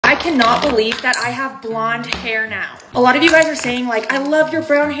cannot believe that I have blonde hair now. A lot of you guys are saying like, I love your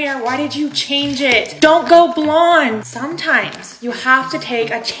brown hair. Why did you change it? Don't go blonde. Sometimes you have to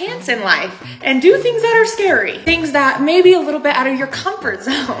take a chance in life and do things that are scary. Things that may be a little bit out of your comfort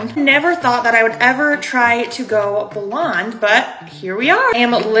zone. Never thought that I would ever try to go blonde, but here we are. I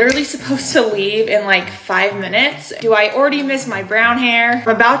am literally supposed to leave in like 5 minutes. Do I already miss my brown hair?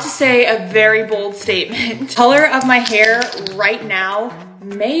 I'm about to say a very bold statement. Color of my hair right now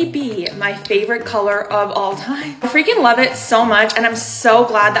may be my favorite color of all time. I freaking love it so much, and I'm so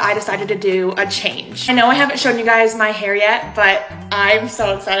glad that I decided to do a change. I know I haven't shown you guys my hair yet, but I'm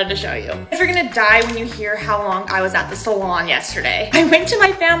so excited to show you. You're gonna die when you hear how long I was at the salon yesterday. I went to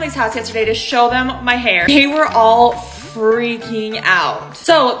my family's house yesterday to show them my hair. They were all freaking out.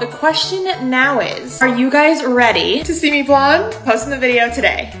 So the question now is, are you guys ready to see me blonde? Posting the video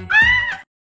today.